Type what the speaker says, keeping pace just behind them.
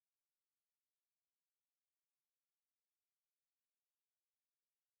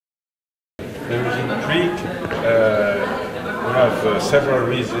Jeanne Kreek, we have several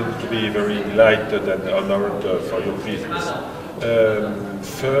reasons to be very delighted and honored for your business.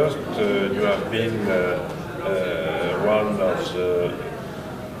 First, you have been one of the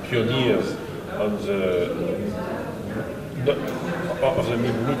pioneers on of the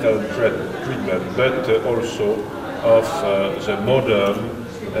metal treatment, but also of the modern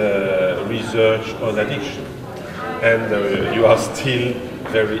research on addiction. And you are still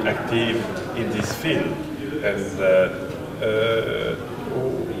very active in this field. And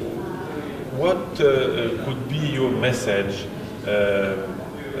what could be your message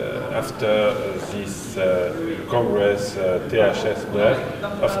after this Congress THS9?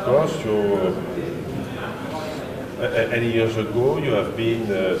 Of course, any years ago you have been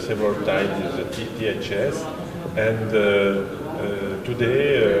several times in the THS, and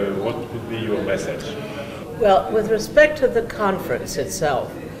today what could be your message? Well, with respect to the conference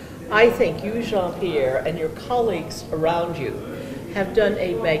itself, I think you, Jean-Pierre, and your colleagues around you have done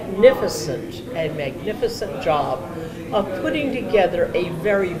a magnificent job of putting together a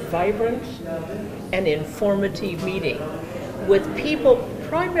very vibrant and informative meeting with people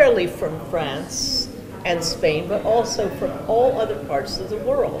primarily from France and Spain, but also from all other parts of the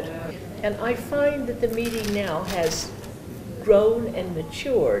world. And I find that the meeting now has grown and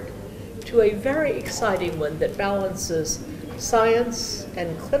matured to a very exciting one that balances science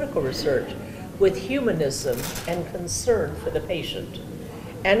and clinical research with humanism and concern for the patient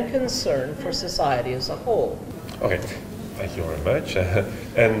and concern for society as a whole. Okay, thank you very much.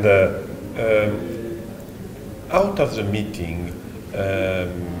 And out of the meeting,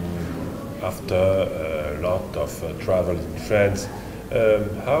 after a lot of travel in France,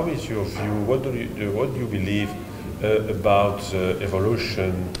 how is your view? What do you believe about the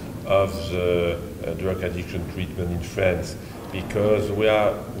evolution of the drug addiction treatment in France? Because we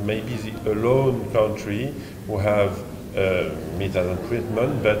are maybe the alone country who have methadone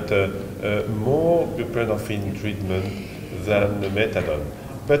treatment, but more buprenorphine treatment than methadone.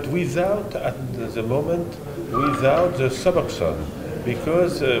 But without, at the moment, without the Suboxone,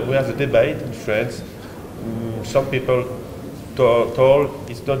 because we have a debate in France. Some people told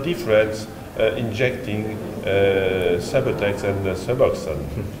it's no difference injecting Suboxone and Suboxone.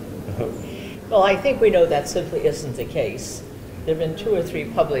 Well, I think we know that simply isn't the case. There have been 2 or 3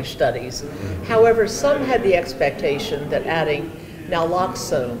 published studies. However, some had the expectation that adding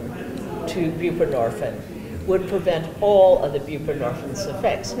naloxone to buprenorphine would prevent all of the buprenorphine's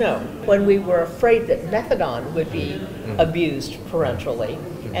effects. No. When we were afraid that methadone would be abused parenterally,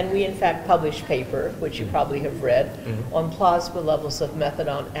 and we in fact published a paper, which you probably have read, on plasma levels of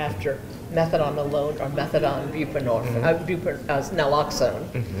methadone after methadone alone or methadone buprenorphine, naloxone.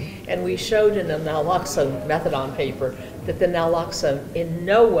 And we showed in a naloxone methadone paper that the naloxone in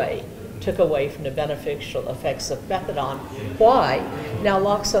no way took away from the beneficial effects of methadone. Why?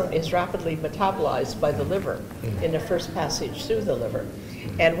 Naloxone is rapidly metabolized by the liver in the first passage through the liver.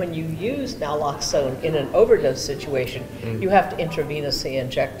 And when you use naloxone in an overdose situation, you have to intravenously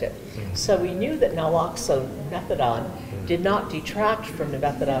inject it. So we knew that naloxone methadone did not detract from the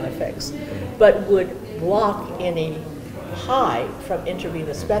methadone effects, but would block any high from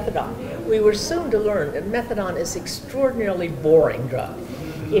intravenous methadone. We were soon to learn that methadone is an extraordinarily boring drug.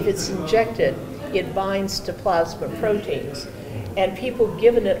 If it's injected, it binds to plasma proteins, and people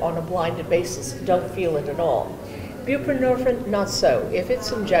given it on a blinded basis don't feel it at all. Buprenorphine, not so. If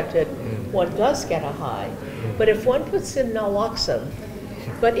it's injected, one does get a high, but if one puts in naloxone,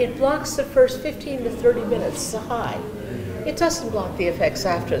 but it blocks the first 15 to 30 minutes, the high. It doesn't block the effects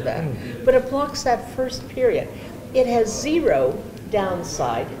after that, but it blocks that first period. It has 0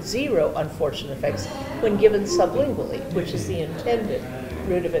 downside, 0 unfortunate effects when given sublingually, which is the intended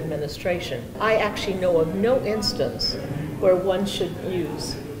route of administration. I actually know of no instance where one should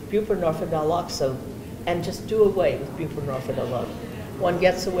use buprenorphine naloxone and just do away with buprenorphine alone. One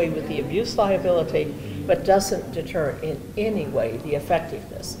gets away with the abuse liability, but doesn't deter in any way the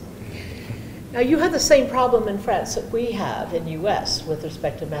effectiveness. Now, you have the same problem in France that we have in the US with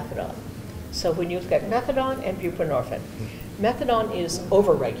respect to methadone. So when you look at methadone and buprenorphine, methadone is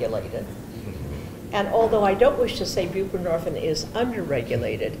overregulated. And although I don't wish to say buprenorphine is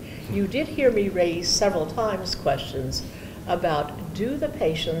underregulated, you did hear me raise several times questions about, do the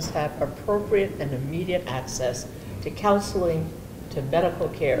patients have appropriate and immediate access to counseling, to medical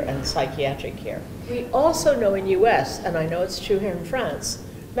care and psychiatric care? We also know in US, and I know it's true here in France,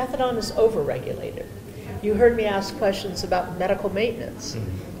 methadone is overregulated. You heard me ask questions about medical maintenance.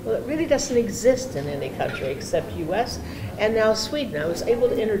 Well, it really doesn't exist in any country except US and now Sweden. I was able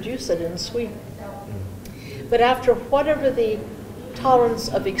to introduce it in Sweden. But after whatever the tolerance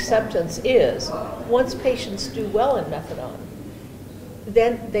of acceptance is, once patients do well in methadone,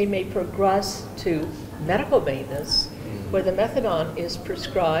 then they may progress to medical maintenance, where the methadone is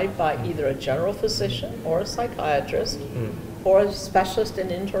prescribed by either a general physician or a psychiatrist or a specialist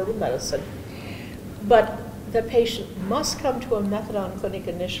in internal medicine. But the patient must come to a methadone clinic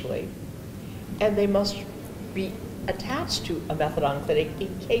initially, and they must be attached to a methadone clinic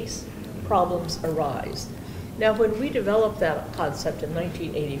in case problems arise. Now, when we developed that concept in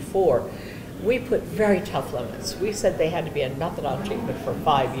 1984, we put very tough limits. We said they had to be in methadone treatment for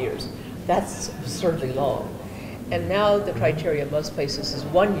 5 years. That's absurdly long. And now the criteria in most places is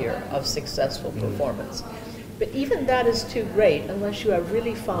 1 year of successful performance. But even that is too great unless you have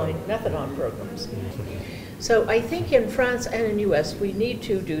really fine methadone programs. So I think in France and in the US, we need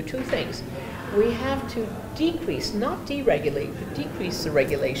to do two things. We have to decrease, not deregulate, but decrease the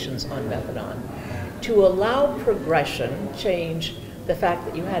regulations on methadone to allow progression, change the fact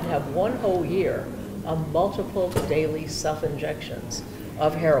that you had to have 1 whole year of multiple daily self-injections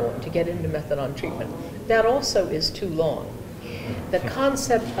of heroin to get into methadone treatment. That also is too long. The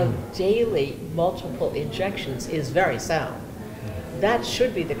concept of daily multiple injections is very sound. That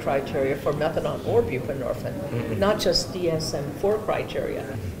should be the criteria for methadone or buprenorphine, not just DSM-4 criteria.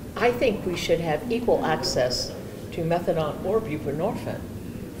 I think we should have equal access to methadone or buprenorphine.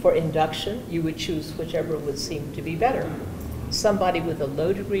 For induction, you would choose whichever would seem to be better. Somebody with a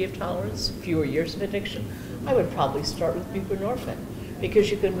low degree of tolerance, fewer years of addiction, I would probably start with buprenorphine because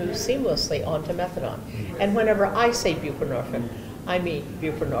you can move seamlessly onto methadone. And whenever I say buprenorphine, I mean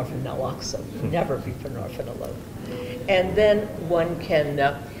buprenorphine naloxone, never buprenorphine alone. And then one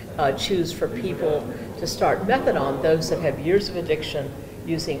can choose for people to start methadone, those that have years of addiction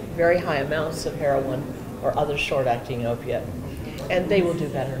using very high amounts of heroin or other short-acting opiate, and they will do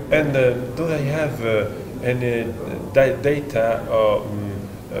better. And do they have any data or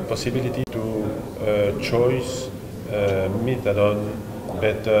possibility to choose methadone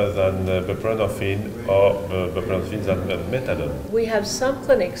better than buprenorphine or buprenorphine than methadone? We have some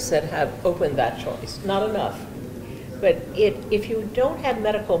clinics that have opened that choice, not enough. But if you don't have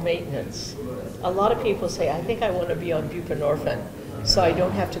medical maintenance, a lot of people say, I think I want to be on buprenorphine, so I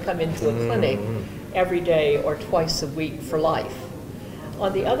don't have to come into a clinic every day or twice a week for life.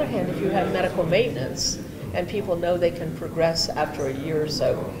 On the other hand, if you have medical maintenance and people know they can progress after a year or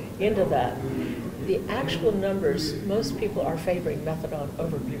so into that, the actual numbers, most people are favoring methadone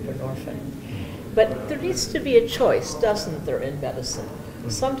over buprenorphine. But there needs to be a choice, doesn't there, in medicine?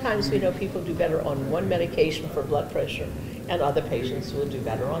 Sometimes we know people do better on one medication for blood pressure, and other patients will do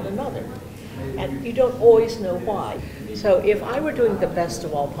better on another. And you don't always know why. So if I were doing the best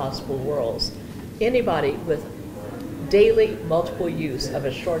of all possible worlds, anybody with daily multiple use of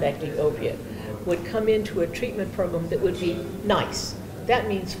a short-acting opiate would come into a treatment program that would be nice. That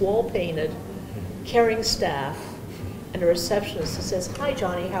means wall-painted, caring staff, and a receptionist who says, hi,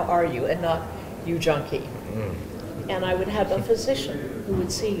 Johnny, how are you? And not, you junkie. And I would have a physician who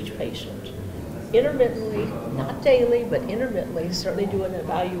would see each patient. Intermittently, not daily, but intermittently, certainly do an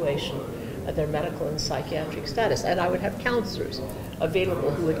evaluation of their medical and psychiatric status. And I would have counselors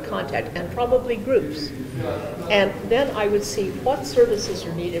available who would contact, and probably groups. And then I would see what services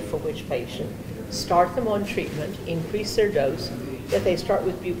are needed for which patient, start them on treatment, increase their dose. If they start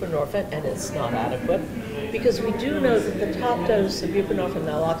with buprenorphine and it's not adequate, because we do know that the top dose of buprenorphine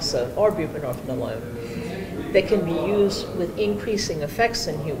naloxone or buprenorphine alone that can be used with increasing effects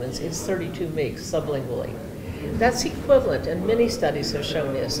in humans is 32 mg sublingually. That's equivalent, and many studies have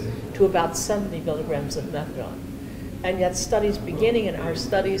shown this, to about 70 milligrams of methadone. And yet studies beginning in our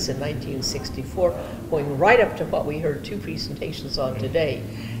studies in 1964, going right up to what we heard 2 presentations on today,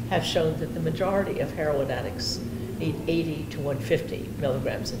 have shown that the majority of heroin addicts need 80 to 150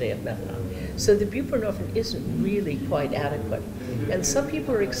 milligrams a day of methadone. So the buprenorphine isn't really quite adequate. And some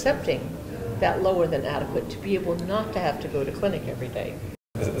people are accepting that lower than adequate to be able not to have to go to clinic every day.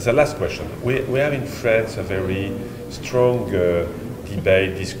 The last question. We have in France a very strong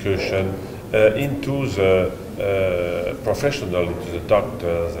debate, discussion into the professional, into the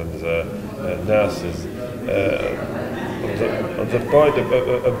doctors and the nurses, on the point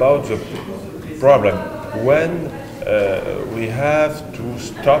about the problem when we have to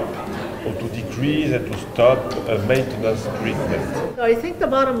stop or to decrease and to stop maintenance treatment. So I think the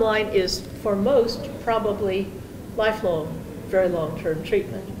bottom line is, for most, probably lifelong, very long-term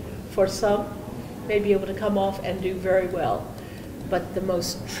treatment. For some, may be able to come off and do very well. But the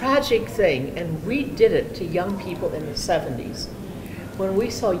most tragic thing, and we did it to young people in the 70s, when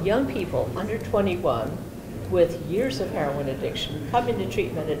we saw young people under 21 with years of heroin addiction come into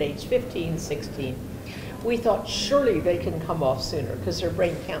treatment at age 15, 16, we thought surely they can come off sooner because their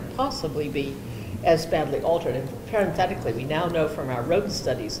brain can't possibly be as badly altered. And parenthetically, we now know from our rodent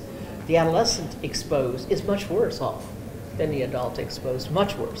studies, the adolescent exposed is much worse off than the adult exposed,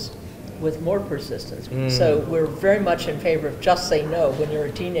 much worse, with more persistence. So we're very much in favor of just say no when you're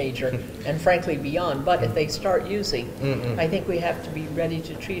a teenager and frankly beyond. But if they start using, I think we have to be ready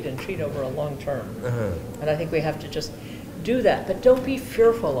to treat and treat over a long term. And I think we have to just do that. But don't be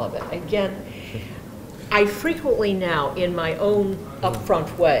fearful of it. Again, I frequently now, in my own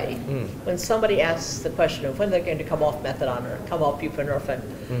upfront way, when somebody asks the question of when they're going to come off methadone or come off buprenorphine,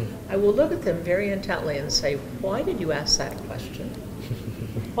 I will look at them very intently and say, why did you ask that question?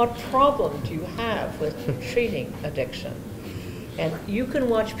 What problem do you have with treating addiction? And you can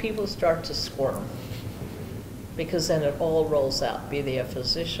watch people start to squirm, because then it all rolls out, be they a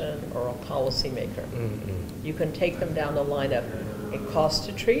physician or a policymaker. You can take them down the line of, it costs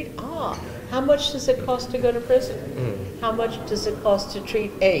to treat? How much does it cost to go to prison? How much does it cost to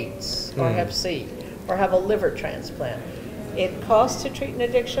treat AIDS or Hep C or have a liver transplant? It costs to treat an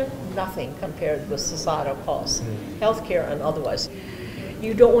addiction? Nothing compared with societal costs, healthcare and otherwise.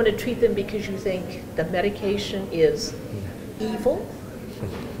 You don't want to treat them because you think the medication is evil.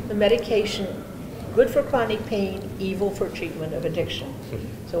 The medication, good for chronic pain, evil for treatment of addiction.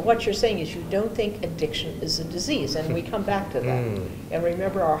 So what you're saying is you don't think addiction is a disease, and we come back to that. And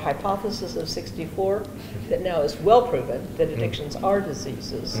remember our hypothesis of 64, that now is well proven that addictions are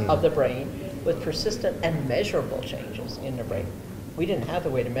diseases of the brain with persistent and measurable changes in the brain. We didn't have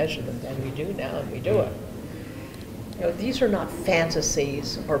the way to measure them then, we do now, and we do it. You know, these are not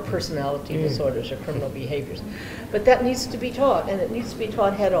fantasies or personality disorders or criminal behaviors. But that needs to be taught, and it needs to be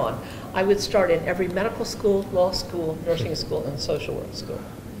taught head on. I would start in every medical school, law school, nursing school, and social work school.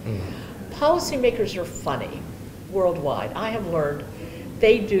 Policymakers are funny worldwide. I have learned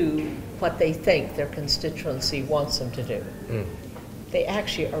they do what they think their constituency wants them to do. They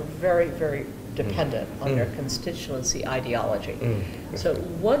actually are very, very dependent on their constituency ideology. So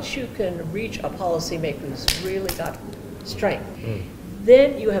once you can reach a policymaker who's really got strength,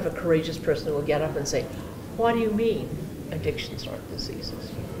 then you have a courageous person who will get up and say, what do you mean addictions aren't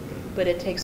diseases? But it takes